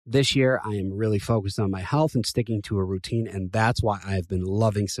This year, I am really focused on my health and sticking to a routine, and that's why I've been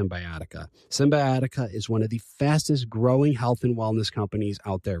loving Symbiotica. Symbiotica is one of the fastest growing health and wellness companies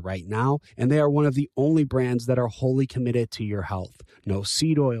out there right now, and they are one of the only brands that are wholly committed to your health. No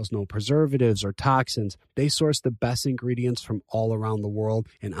seed oils, no preservatives or toxins. They source the best ingredients from all around the world,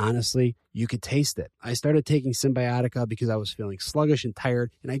 and honestly, you could taste it. I started taking Symbiotica because I was feeling sluggish and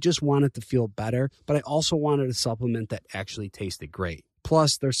tired, and I just wanted to feel better, but I also wanted a supplement that actually tasted great.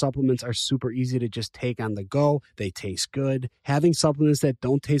 Plus, their supplements are super easy to just take on the go. They taste good. Having supplements that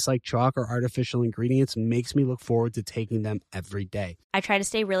don't taste like chalk or artificial ingredients makes me look forward to taking them every day. I try to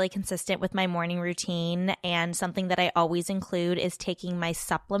stay really consistent with my morning routine, and something that I always include is taking my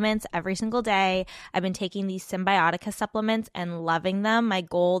supplements every single day. I've been taking these Symbiotica supplements and loving them. My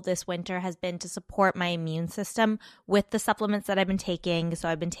goal this winter has been to support my immune system with the supplements that I've been taking. So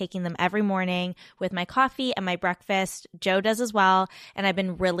I've been taking them every morning with my coffee and my breakfast. Joe does as well. And I've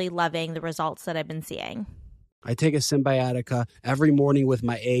been really loving the results that I've been seeing. I take a Symbiotica every morning with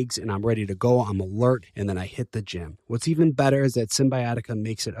my eggs, and I'm ready to go. I'm alert, and then I hit the gym. What's even better is that Symbiotica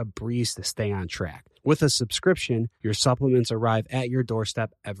makes it a breeze to stay on track. With a subscription, your supplements arrive at your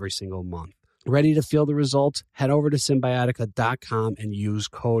doorstep every single month. Ready to feel the results? Head over to Symbiotica.com and use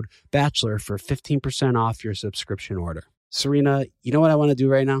code BACHELOR for 15% off your subscription order. Serena, you know what I want to do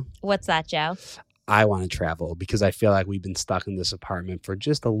right now? What's that, Joe? I want to travel because I feel like we've been stuck in this apartment for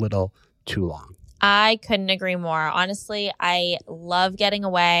just a little too long. I couldn't agree more. Honestly, I love getting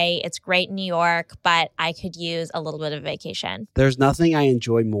away. It's great in New York, but I could use a little bit of vacation. There's nothing I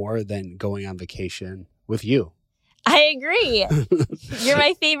enjoy more than going on vacation with you. I agree. You're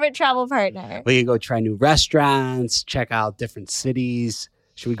my favorite travel partner. We can go try new restaurants, check out different cities.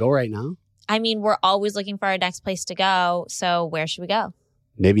 Should we go right now? I mean, we're always looking for our next place to go. So where should we go?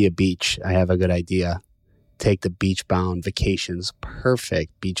 Maybe a beach. I have a good idea. Take the Beachbound Vacations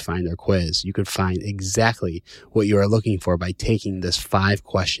Perfect Beach Finder quiz. You could find exactly what you are looking for by taking this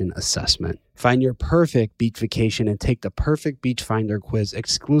 5-question assessment. Find your perfect beach vacation and take the perfect Beach Finder quiz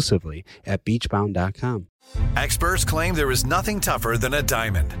exclusively at beachbound.com. Experts claim there is nothing tougher than a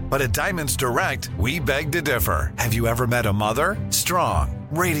diamond. But at Diamonds Direct, we beg to differ. Have you ever met a mother? Strong,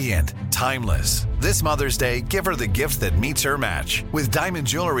 radiant, timeless. This Mother's Day, give her the gift that meets her match. With diamond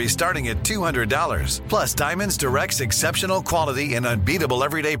jewelry starting at $200. Plus Diamonds Direct's exceptional quality and unbeatable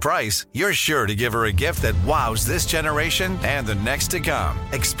everyday price, you're sure to give her a gift that wows this generation and the next to come.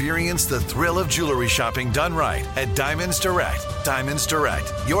 Experience the thrill of jewelry shopping done right at Diamonds Direct. Diamonds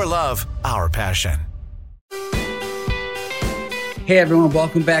Direct. Your love, our passion. Hey everyone,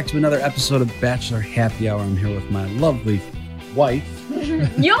 welcome back to another episode of Bachelor Happy Hour. I'm here with my lovely wife.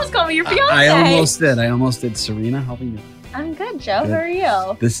 You almost called me your fiance. I almost did. Serena, how are you? I'm good, Joe. Good. How are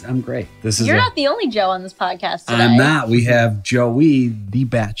you? I'm great. You're not the only Joe on this podcast today. I'm not. We have Joey, the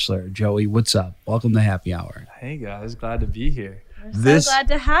Bachelor. Joey, what's up? Welcome to Happy Hour. Hey guys, glad to be here. We're so glad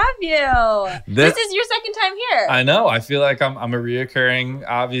to have you. This is your second time here. I know. I feel like I'm a reoccurring,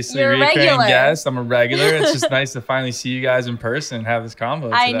 obviously You're reoccurring guest. I'm a regular. It's just nice to finally see you guys in person and have this convo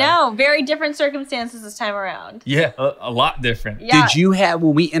today. I know. Very different circumstances this time around. Yeah, a lot different. Yeah. Did you have,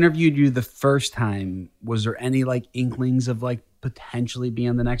 when we interviewed you the first time, was there any like inklings of like potentially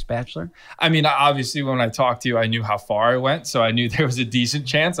being the next Bachelor? I mean, obviously when I talked to you, I knew how far I went. So I knew there was a decent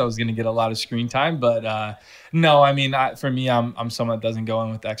chance I was going to get a lot of screen time. But no, I mean, for me, I'm someone that doesn't go in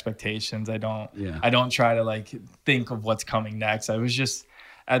with expectations. I don't try to like think of what's coming next. I was just,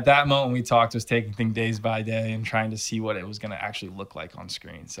 at that moment when we talked, was taking things day by day and trying to see what it was going to actually look like on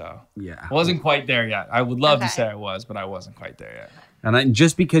screen. So yeah, I wasn't quite there yet. I would love to say I was, but I wasn't quite there yet. And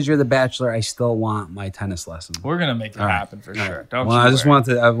just because you're the Bachelor, I still want my tennis lesson. We're gonna make it happen for sure. Don't well,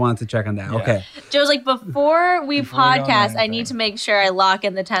 I wanted to check on that. Yeah. Okay. Joe's like, before we podcast, I need to make sure I lock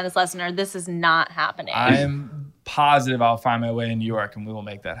in the tennis lesson, or this is not happening. I'm positive I'll find my way in New York, and we will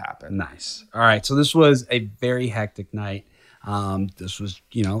make that happen. Nice. All right. So this was a very hectic night. This was,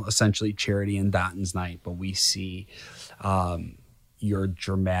 essentially Charity and Dotton's night, but we see your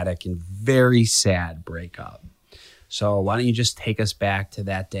dramatic and very sad breakup. So why don't you just take us back to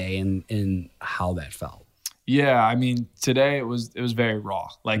that day and how that felt? Yeah, I mean, today it was very raw.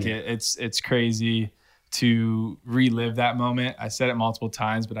 Like it's crazy to relive that moment. I said it multiple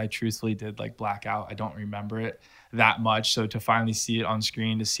times, but I truthfully did like black out. I don't remember it that much. So to finally see it on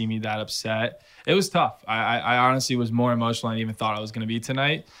screen, to see me that upset, it was tough. I honestly was more emotional than I even thought I was going to be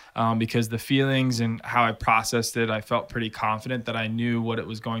tonight, because the feelings and how I processed it, I felt pretty confident that I knew what it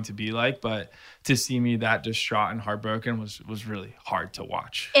was going to be like. But to see me that distraught and heartbroken was really hard to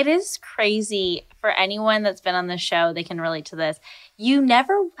watch. It is crazy. For anyone that's been on this show, they can relate to this. You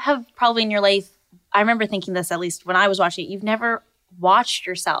never have probably in your life, I remember thinking this, at least when I was watching it, you've never watched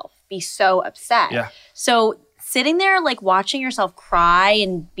yourself be so upset. Yeah. So sitting there, like watching yourself cry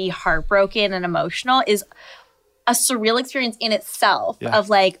and be heartbroken and emotional is a surreal experience in itself of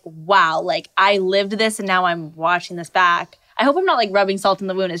like, wow, like I lived this and now I'm watching this back. I hope I'm not like rubbing salt in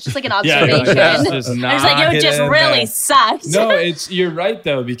the wound. It's just like an observation. Just I was like, it just really sucked. No, you're right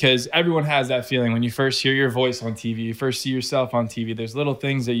though, because everyone has that feeling when you first hear your voice on TV, you first see yourself on TV. There's little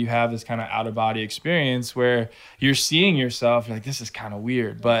things that you have this kind of out of body experience where you're seeing yourself, you're like, this is kind of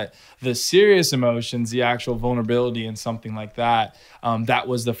weird. But the serious emotions, the actual vulnerability and something like that, that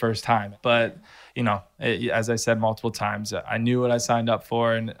was the first time. But you know, as I said multiple times, I knew what I signed up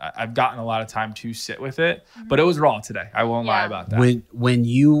for, and I've gotten a lot of time to sit with it. But it was raw today. I won't lie about that. When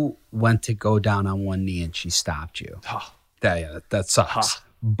you went to go down on one knee and she stopped you, that sucks.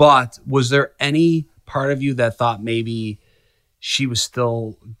 But was there any part of you that thought maybe she was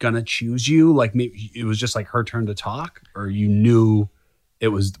still gonna choose you? Like maybe it was just like her turn to talk, or you knew it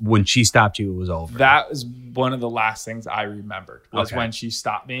was when she stopped you, it was over? That was one of the last things I remembered was when she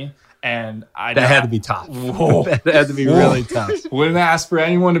stopped me. And that had to be tough. That had to be really tough. Wouldn't ask for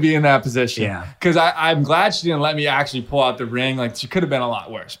anyone to be in that position. Yeah. Because I'm glad she didn't let me actually pull out the ring. Like she could have been a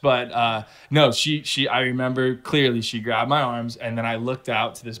lot worse. But no, she I remember clearly she grabbed my arms and then I looked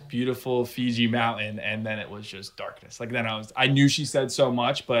out to this beautiful Fiji mountain and then it was just darkness. Like then I knew she said so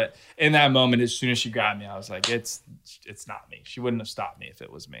much, but in that moment, as soon as she grabbed me, I was like, it's not me. She wouldn't have stopped me if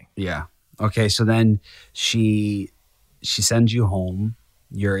it was me. Yeah. Okay. So then she sends you home.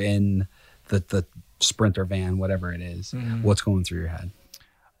 You're in the Sprinter van, whatever it is. Mm-hmm. What's going through your head?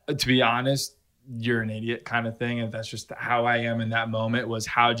 To be honest, you're an idiot kind of thing. And that's just how I am in that moment was,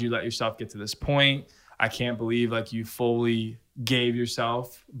 how'd you let yourself get to this point? I can't believe like you fully gave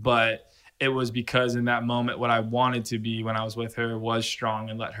yourself. But it was because in that moment, what I wanted to be when I was with her was strong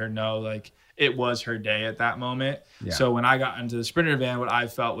and let her know like it was her day at that moment. Yeah. So when I got into the Sprinter van, what I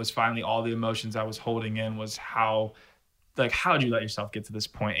felt was finally all the emotions I was holding in was how'd you let yourself get to this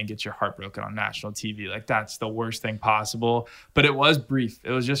point and get your heart broken on national TV? Like that's the worst thing possible. But it was brief.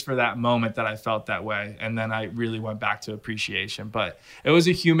 It was just for that moment that I felt that way. And then I really went back to appreciation. But it was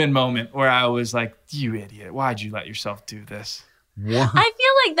a human moment where I was like, you idiot, why'd you let yourself do this? What? I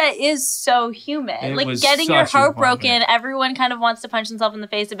feel like that is so human. Like getting your heart broken, everyone kind of wants to punch themselves in the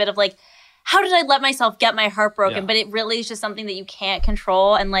face a bit of like, how did I let myself get my heart broken? Yeah. But it really is just something that you can't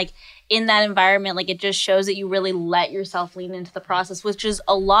control. And like in that environment, like it just shows that you really let yourself lean into the process, which is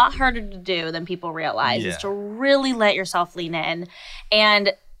a lot harder to do than people realize, is to really let yourself lean in.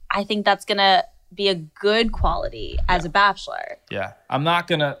 And I think that's going to be a good quality as a bachelor. Yeah. I'm not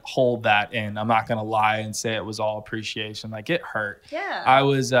going to hold that in. I'm not going to lie and say it was all appreciation. Like it hurt. Yeah. I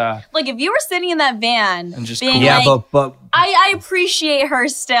was like if you were sitting in that van and just being but I appreciate her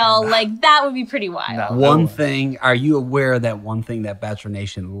still, like that would be pretty wild. One thing, are you aware that one thing that Bachelor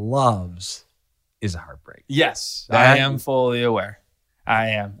Nation loves is a heartbreak? Yes. I am fully aware.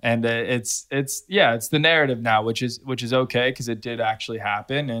 I am. And it's the narrative now, which is okay because it did actually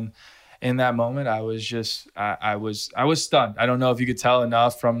happen. And in that moment, I was just, I was stunned. I don't know if you could tell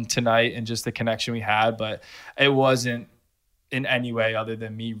enough from tonight and just the connection we had, but it wasn't in any way other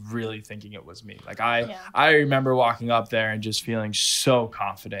than me really thinking it was me. Like I remember walking up there and just feeling so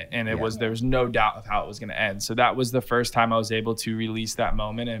confident, and there was no doubt of how it was going to end. So that was the first time I was able to release that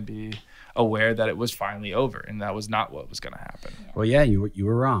moment and be aware that it was finally over, and that was not what was going to happen. Well, yeah, you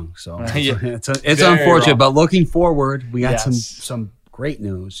were wrong. So it's unfortunate, wrong. But looking forward, we got some great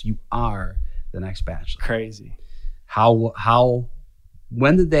news. You are the next Bachelor. Crazy.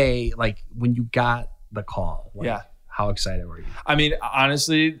 When did they, like, when you got the call? Like, how excited were you? I mean,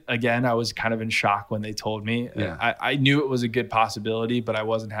 honestly, again, I was kind of in shock when they told me. Yeah. I knew it was a good possibility, but I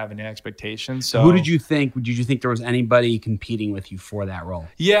wasn't having any expectations. So who did you think? Did you think there was anybody competing with you for that role?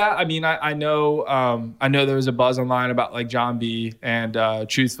 Yeah, I mean, I know there was a buzz online about like John B. And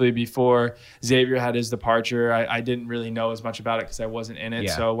truthfully, before Xavier had his departure, I didn't really know as much about it because I wasn't in it.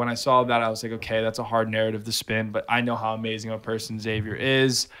 Yeah. So when I saw that, I was like, okay, that's a hard narrative to spin, but I know how amazing a person Xavier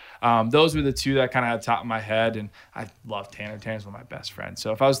is. Those were the two that kind of had top of my head, and I love Tanner. Tanner's one of my best friends.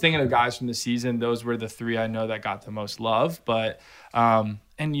 So if I was thinking of guys from the season, those were the three I know that got the most love. But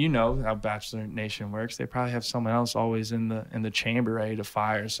and you know how Bachelor Nation works, they probably have someone else always in the chamber ready to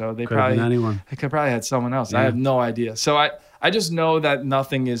fire. So they could probably had someone else. Yeah. I have no idea. So I just know that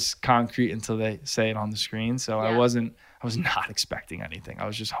nothing is concrete until they say it on the screen. So I was not expecting anything. I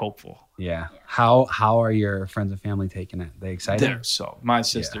was just hopeful. Yeah. How are your friends and family taking it? They excited? My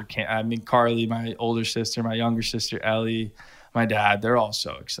sister can't. I mean, Carly, my older sister, my younger sister, Ellie, my dad, they're all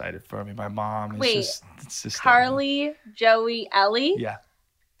so excited for me. My mom. It's just Carly, Joey, Ellie? Yeah.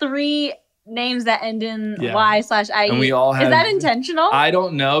 3 names that end in Y/IE. And we all have, is that intentional? I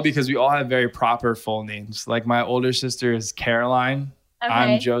don't know, because we all have very proper full names. Like my older sister is Caroline. Okay.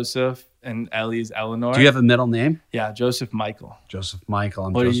 I'm Joseph. And Ellie is Eleanor. Do you have a middle name? Yeah, Joseph Michael. Joseph Michael.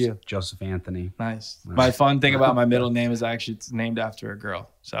 What are you? Joseph Anthony. Nice. My fun thing about my middle name is actually it's named after a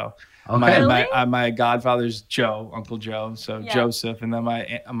girl. So my godfather's Joe, Uncle Joe. So Joseph, and then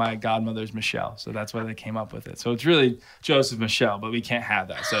my godmother's Michelle. So that's why they came up with it. So it's really Joseph Michelle, but we can't have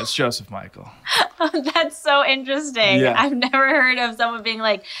that. So it's Joseph Michael. That's so interesting. Yeah. I've never heard of someone being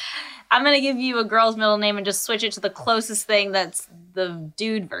like, I'm going to give you a girl's middle name and just switch it to the closest thing that's the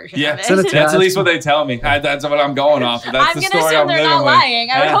dude version of it. So that's at least what they tell me. That's what I'm going off of. That's the story I'm living with. I'm going to assume they're not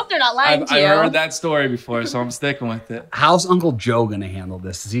lying. I would hope they're not lying to you. I've heard that story before, so I'm sticking with it. How's Uncle Joe going to handle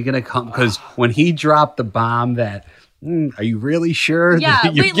this? Is he going to come? Because when he dropped the bomb that, are you really sure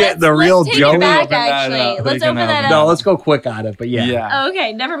that you get the real Joe? Let's open that up. No, let's go quick on it, but yeah.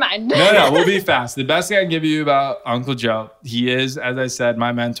 Okay, never mind. No, we'll be fast. The best thing I can give you about Uncle Joe, he is, as I said,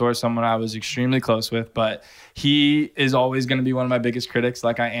 my mentor, someone I was extremely close with, but he is always going to be one of my biggest critics,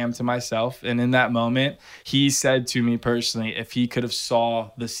 like I am to myself. And in that moment, he said to me personally, if he could have saw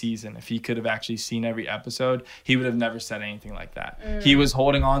the season, if he could have actually seen every episode, he would have never said anything like that. He was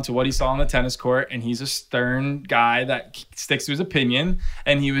holding on to what he saw on the tennis court, and he's a stern guy that sticks to his opinion.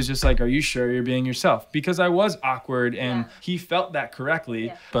 And he was just like, are you sure you're being yourself? Because I was awkward, and he felt that correctly.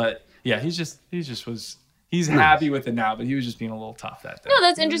 Yeah. But yeah, he's happy with it now, but he was just being a little tough that day. No,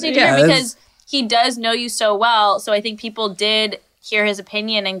 that's interesting to hear, because he does know you so well. So I think people did hear his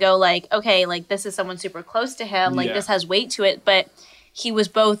opinion and go like, okay, like this is someone super close to him. Like this has weight to it. But he was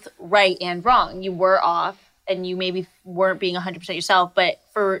both right and wrong. You were off and you maybe weren't being 100% yourself, but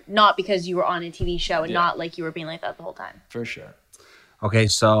not because you were on a TV show and not like you were being like that the whole time. For sure. Okay,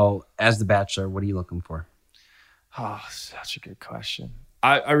 so as the Bachelor, what are you looking for? Oh, such a good question.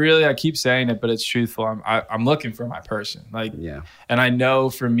 I keep saying it, but it's truthful. I'm looking for my person. And I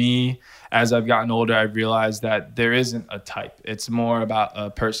know for me, as I've gotten older, I've realized that there isn't a type. It's more about a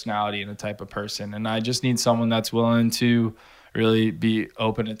personality and a type of person. And I just need someone that's willing to really be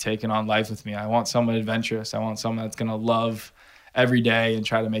open to taking on life with me. I want someone adventurous. I want someone that's going to love every day and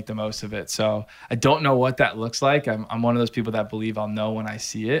try to make the most of it. So I don't know what that looks like. I'm one of those people that believe I'll know when I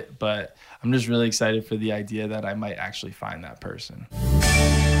see it, but I'm just really excited for the idea that I might actually find that person.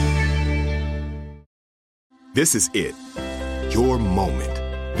 This is it. Your moment.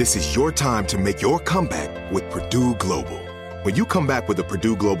 This is your time to make your comeback with Purdue Global. When you come back with a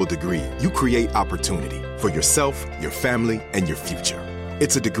Purdue Global degree, you create opportunity for yourself, your family, and your future.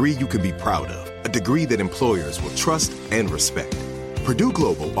 It's a degree you can be proud of, a degree that employers will trust and respect. Purdue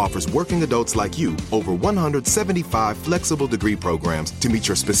Global offers working adults like you over 175 flexible degree programs to meet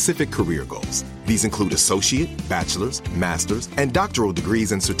your specific career goals. These include associate, bachelor's, master's, and doctoral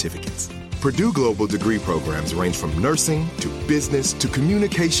degrees and certificates. Purdue Global degree programs range from nursing to business to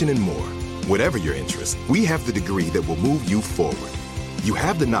communication and more. Whatever your interest, we have the degree that will move you forward. You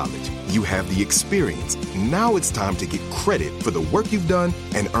have the knowledge, you have the experience. Now it's time to get credit for the work you've done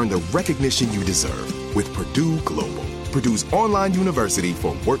and earn the recognition you deserve with Purdue Global, Purdue's online university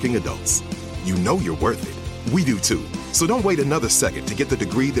for working adults. You know you're worth it. We do too. So don't wait another second to get the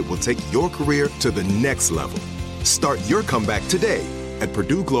degree that will take your career to the next level. Start your comeback today at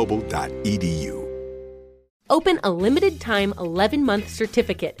purdueglobal.edu. Open a limited-time 11-month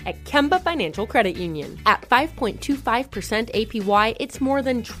certificate at Kemba Financial Credit Union. At 5.25% APY, it's more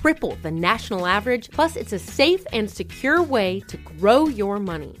than triple the national average, plus it's a safe and secure way to grow your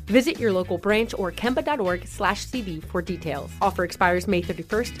money. Visit your local branch or kemba.org/cb for details. Offer expires May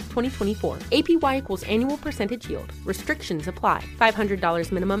 31st, 2024. APY equals annual percentage yield. Restrictions apply.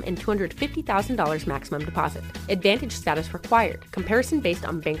 $500 minimum and $250,000 maximum deposit. Advantage status required. Comparison based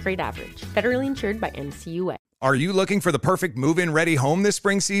on bank rate average. Federally insured by NCUA. Are you looking for the perfect move-in ready home this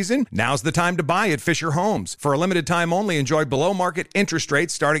spring season? Now's the time to buy at Fisher Homes. For a limited time only, enjoy below-market interest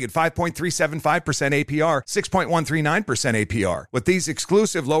rates starting at 5.375% APR, 6.139% APR. With these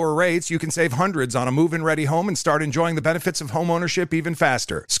exclusive lower rates, you can save hundreds on a move-in ready home and start enjoying the benefits of homeownership even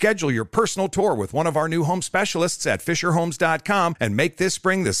faster. Schedule your personal tour with one of our new home specialists at FisherHomes.com and make this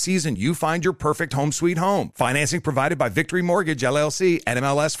spring the season you find your perfect home sweet home. Financing provided by Victory Mortgage, LLC,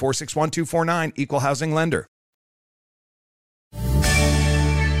 NMLS 461249, Equal Housing Lender.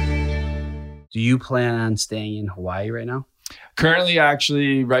 Do you plan on staying in Hawaii right now? Currently,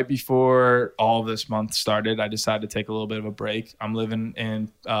 actually, right before all of this month started, I decided to take a little bit of a break. I'm living in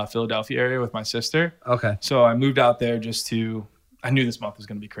Philadelphia area with my sister. Okay. So I moved out there I knew this month was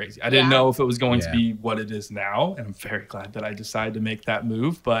going to be crazy. I didn't know if it was going to be what it is now. And I'm very glad that I decided to make that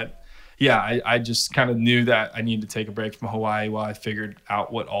move. But I just kind of knew that I needed to take a break from Hawaii while I figured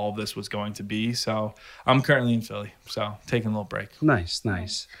out what all of this was going to be. So I'm currently in Philly, so taking a little break. Nice.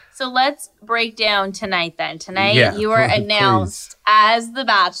 So let's break down tonight then. Tonight you were announced as The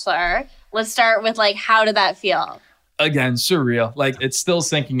Bachelor. Let's start with how did that feel? Again, surreal. It's still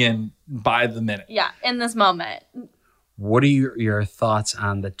sinking in by the minute. Yeah, in this moment. What are your thoughts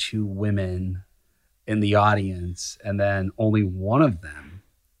on the two women in the audience and then only one of them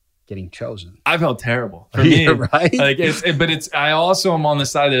getting chosen? I felt terrible for me, right? I also am on the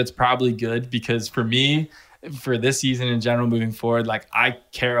side that it's probably good because for me, for this season in general moving forward, I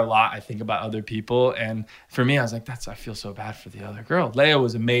care a lot. I think about other people. And for me, I was like, I feel so bad for the other girl. Leia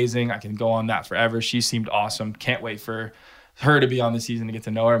was amazing. I can go on that forever. She seemed awesome. Can't wait for her to be on the season to get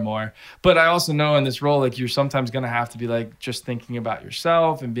to know her more. But I also know in this role, you're sometimes going to have to be just thinking about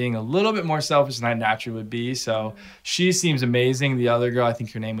yourself and being a little bit more selfish than I naturally would be. So she seems amazing. The other girl, I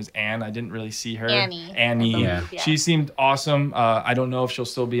think her name was Anne. I didn't really see her. Annie. Yeah. She seemed awesome. I don't know if she'll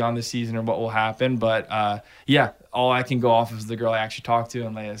still be on the season or what will happen, but all I can go off is the girl I actually talked to,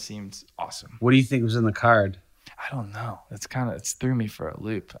 and Leia seemed awesome. What do you think was in the card? I don't know. It's threw me for a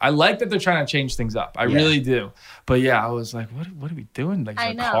loop. I like that they're trying to change things up. I really do. But I was like, what are we doing? Is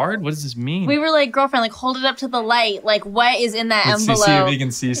it a card? What does this mean? We were like, girlfriend, hold it up to the light. What is in that envelope? See if we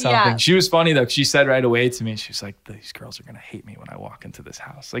can see something. Yeah. She was funny though. She said right away to me, she's like, these girls are going to hate me when I walk into this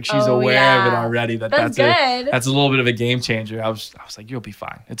house. She's aware of it already. That's good. That's a little bit of a game changer. I was like, you'll be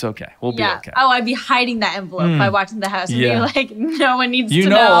fine. It's okay. We'll be okay. Oh, I'd be hiding that envelope if I walked into the house and be like, no one needs to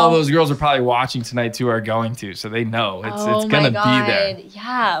know. All those girls are probably watching tonight too, are going to. So they know it's going to be there.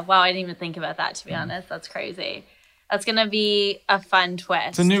 Yeah. Wow. I didn't even think about that, to be honest. That's crazy. That's going to be a fun twist.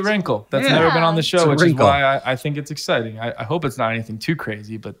 It's a new wrinkle that's never been on the show, which is why I think it's exciting. I hope it's not anything too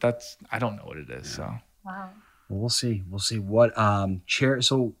crazy, but I don't know what it is. So wow. We'll see. What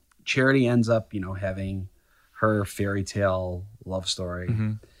so Charity ends up, having her fairy tale love story.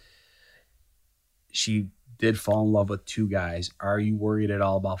 Mm-hmm. She did fall in love with two guys. Are you worried at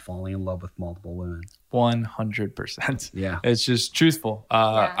all about falling in love with multiple women? 100%. Yeah. It's just truthful.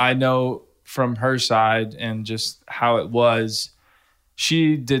 I know from her side and just how it was,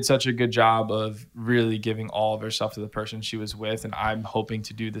 she did such a good job of really giving all of herself to the person she was with. And I'm hoping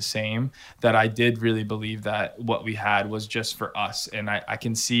to do the same, that I did really believe that what we had was just for us. And I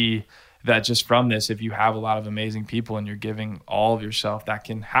can see that just from this, if you have a lot of amazing people and you're giving all of yourself, that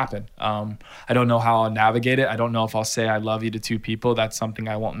can happen. I don't know how I'll navigate it. I don't know if I'll say I love you to two people. That's something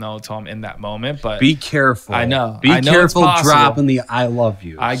I won't know until I'm in that moment. But be careful. I know. Be careful dropping the I love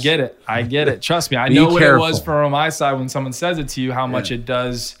you. I get it. Trust me. I know what it was from my side when someone says it to you, how much it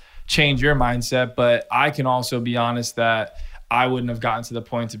does change your mindset. But I can also be honest that I wouldn't have gotten to the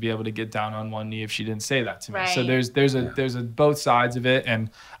point to be able to get down on one knee if she didn't say that to me. Right. So there's a both sides of it, and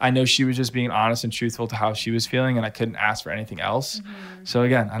I know she was just being honest and truthful to how she was feeling, and I couldn't ask for anything else. Mm-hmm. So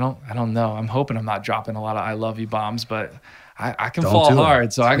again, I don't know. I'm hoping I'm not dropping a lot of I love you bombs, but I can fall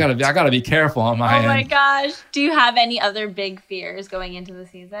hard. So I gotta be careful on my end. Oh my gosh. Do you have any other big fears going into the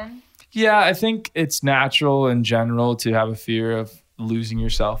season? Yeah, I think it's natural in general to have a fear of losing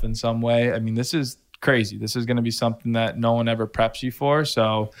yourself in some way. I mean, this is crazy. This is going to be something that no one ever preps you for.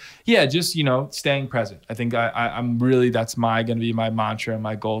 So yeah, just, staying present. I think I'm really, that's going to be my mantra and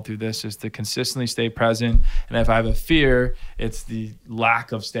my goal through this is to consistently stay present. And if I have a fear, it's the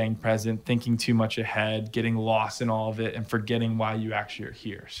lack of staying present, thinking too much ahead, getting lost in all of it and forgetting why you actually are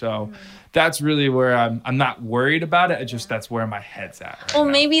here. So that's really where I'm not worried about it. It's just, that's where my head's at. Right now.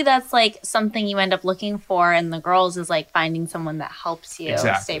 Maybe that's something you end up looking for in the girls is finding someone that helps you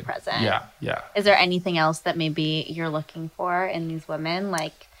stay present. Yeah. Is there anything else that maybe you're looking for in these women?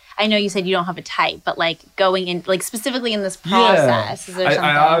 I know you said you don't have a type, but going in, specifically in this process, is there something?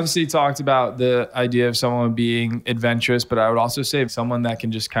 I obviously talked about the idea of someone being adventurous, but I would also say someone that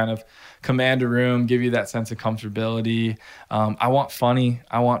can just kind of command a room, give you that sense of comfortability. I want funny.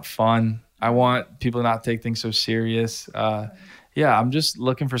 I want fun. I want people to not take things so serious. I'm just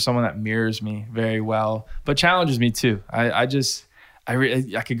looking for someone that mirrors me very well, but challenges me too.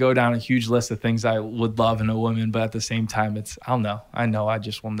 I could go down a huge list of things I would love in a woman, but at the same time, I know, I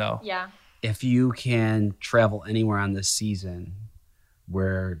just will know. Yeah. If you can travel anywhere on this season,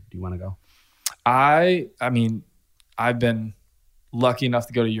 where do you want to go? I mean, I've been lucky enough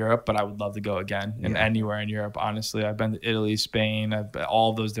to go to Europe, but I would love to go again and anywhere in Europe. Honestly, I've been to Italy, Spain,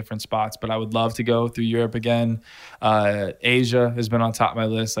 all those different spots, but I would love to go through Europe again. Asia has been on top of my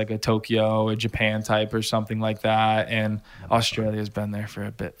list, like a Tokyo, a Japan type or something like that. And Australia has been there for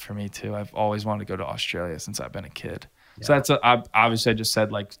a bit for me too. I've always wanted to go to Australia since I've been a kid. So that's obviously I just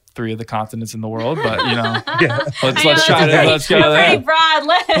said like 3 of the continents in the world, but let's try to let's go there. Pretty broad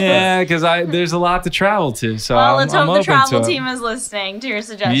list. Yeah, because there's a lot to travel to. So let's hope the travel team is listening to your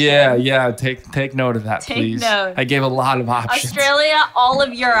suggestion. Yeah. Take note of that, please. Note. I gave a lot of options. Australia, all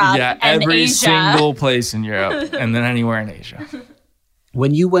of Europe, and every Asia. single place in Europe, and then anywhere in Asia.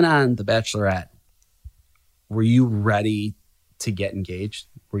 When you went on The Bachelorette, were you ready to get engaged?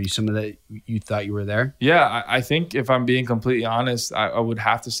 Were you some of that you thought you were there? Yeah, I think if I'm being completely honest, I would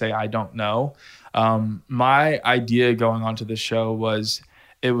have to say I don't know. My idea going onto the show was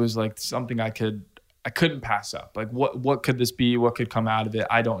it was like something I couldn't pass up. Like what could this be? What could come out of it?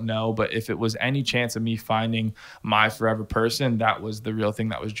 I don't know. But if it was any chance of me finding my forever person, that was the real thing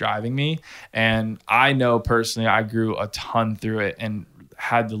that was driving me. And I know personally I grew a ton through it and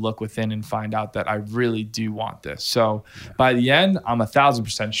had to look within and find out that I really do want this. So by the end, I'm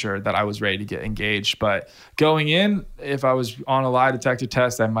 1,000% sure that I was ready to get engaged. But going in, if I was on a lie detector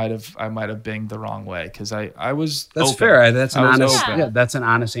test, I might have binged the wrong way because I was. That's open. fair. That's an honest. open. Yeah, that's an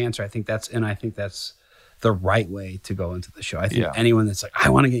honest answer. I think that's the right way to go into the show. I think anyone that's like, I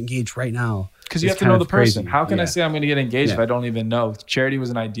want to get engaged right now. Because you have to know the person. Crazy. How can I say I'm going to get engaged if I don't even know? Charity was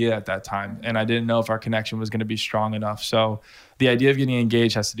an idea at that time, and I didn't know if our connection was going to be strong enough. So the idea of getting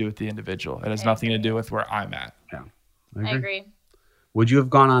engaged has to do with the individual. It has nothing to do with where I'm at. Yeah, I agree. Would you have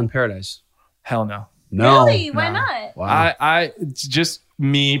gone on Paradise? Hell no. No. Really? Why not? Wow. It's just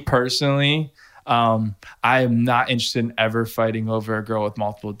me personally. I am not interested in ever fighting over a girl with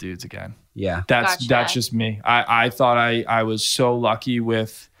multiple dudes again. Yeah. That's just me. I thought I was so lucky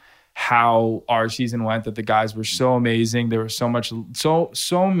with how our season went that the guys were so amazing. There was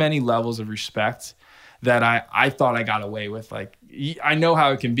so many levels of respect that I thought I got away with. Like, I know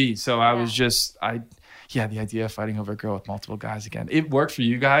how it can be. So I was just, the idea of fighting over a girl with multiple guys again. It worked for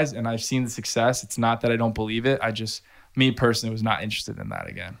you guys and I've seen the success. It's not that I don't believe it. Me personally was not interested in that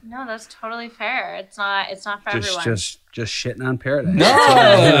again. No, that's totally fair. It's not for everyone. Just shitting on Paradise.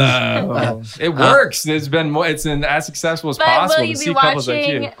 No, it works. It's been as successful as possible to see couples like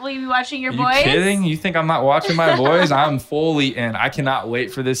you. Will you be watching your Are boys? You kidding? You think I'm not watching my boys? I'm fully in. I cannot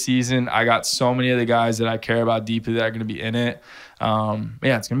wait for this season. I got so many of the guys that I care about deeply that are going to be in it.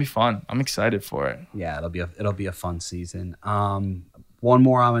 It's gonna be fun. I'm excited for it. Yeah, it'll be a fun season. One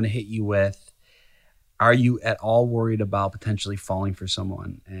more I'm going to hit you with. Are you at all worried about potentially falling for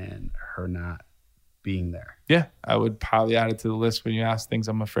someone and her not being there? Yeah, I would probably add it to the list when you ask things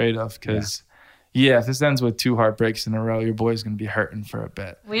I'm afraid of. Because, if this ends with 2 heartbreaks in a row, your boy's going to be hurting for a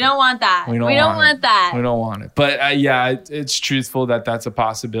bit. We don't want that. We don't want that. We don't want it. But, it's truthful that that's a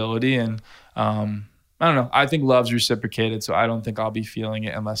possibility. And I don't know. I think love's reciprocated, so I don't think I'll be feeling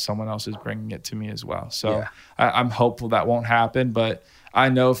it unless someone else is bringing it to me as well. So I'm hopeful that won't happen. But I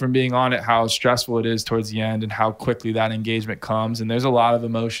know from being on it how stressful it is towards the end and how quickly that engagement comes. And there's a lot of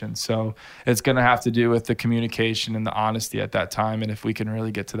emotion. So it's going to have to do with the communication and the honesty at that time. And if we can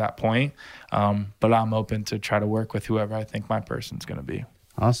really get to that point. But I'm open to try to work with whoever I think my person's going to be.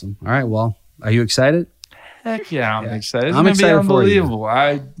 Awesome. All right. Well, are you excited? Heck yeah, I'm excited. It's going to be unbelievable.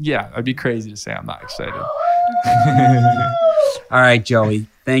 I'd be crazy to say I'm not excited. All right, Joey.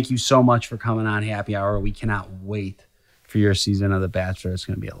 Thank you so much for coming on Happy Hour. We cannot wait for your season of The Bachelor. It's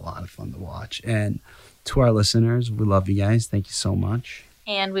going to be a lot of fun to watch. And to our listeners, we love you guys. Thank you so much.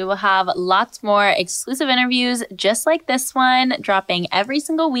 And we will have lots more exclusive interviews just like this one dropping every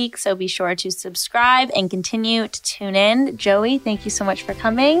single week. So be sure to subscribe and continue to tune in. Joey, thank you so much for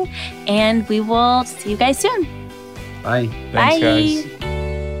coming. And we will see you guys soon. Bye. Thanks, guys.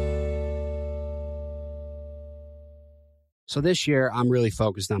 So this year, I'm really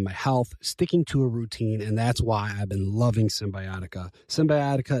focused on my health, sticking to a routine, and that's why I've been loving Symbiotica.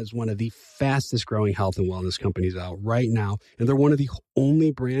 Symbiotica is one of the fastest growing health and wellness companies out right now, and they're one of the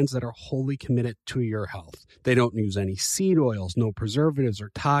only brands that are wholly committed to your health. They don't use any seed oils, no preservatives or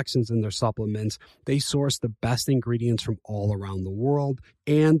toxins in their supplements. They source the best ingredients from all around the world,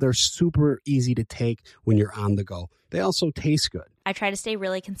 and they're super easy to take when you're on the go. They also taste good. I try to stay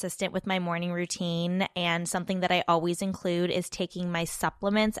really consistent with my morning routine, and something that I always include is taking my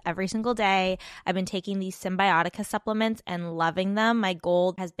supplements every single day. I've been taking these Symbiotica supplements and loving them. My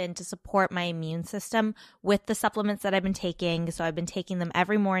goal has been to support my immune system with the supplements that I've been taking. So I've been taking them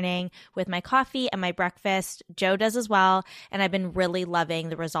every morning with my coffee and my breakfast. Joe does as well, and I've been really loving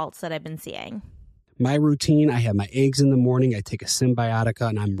the results that I've been seeing. My routine, I have my eggs in the morning, I take a Symbiotica,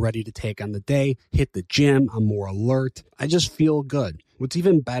 and I'm ready to take on the day, hit the gym, I'm more alert. I just feel good. What's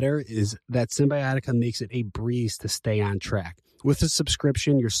even better is that Symbiotica makes it a breeze to stay on track. With a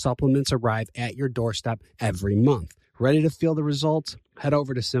subscription, your supplements arrive at your doorstep every month. Ready to feel the results? Head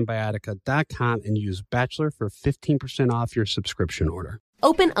over to Symbiotica.com and use Bachelor for 15% off your subscription order.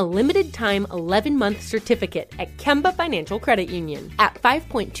 Open a limited-time 11-month certificate at Kemba Financial Credit Union. At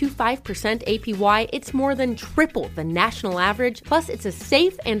 5.25% APY, it's more than triple the national average, plus it's a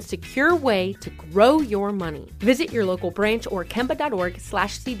safe and secure way to grow your money. Visit your local branch or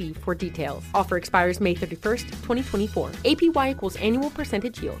kemba.org/cb for details. Offer expires May 31st, 2024. APY equals annual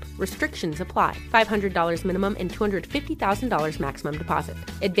percentage yield. Restrictions apply. $500 minimum and $250,000 maximum deposit.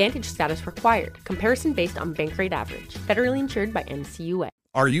 Advantage status required. Comparison based on bank rate average. Federally insured by NCUA.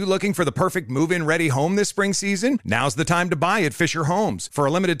 Are you looking for the perfect move-in ready home this spring season? Now's the time to buy at Fisher Homes. For a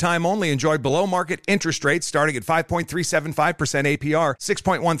limited time only, enjoy below-market interest rates starting at 5.375% APR,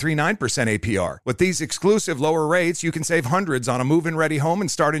 6.139% APR. With these exclusive lower rates, you can save hundreds on a move-in ready home and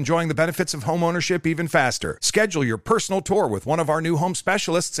start enjoying the benefits of home ownership even faster. Schedule your personal tour with one of our new home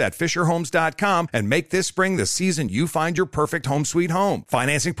specialists at FisherHomes.com and make this spring the season you find your perfect home sweet home.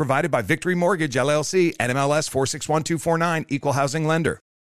 Financing provided by Victory Mortgage, LLC, NMLS 461249, Equal Housing Lender.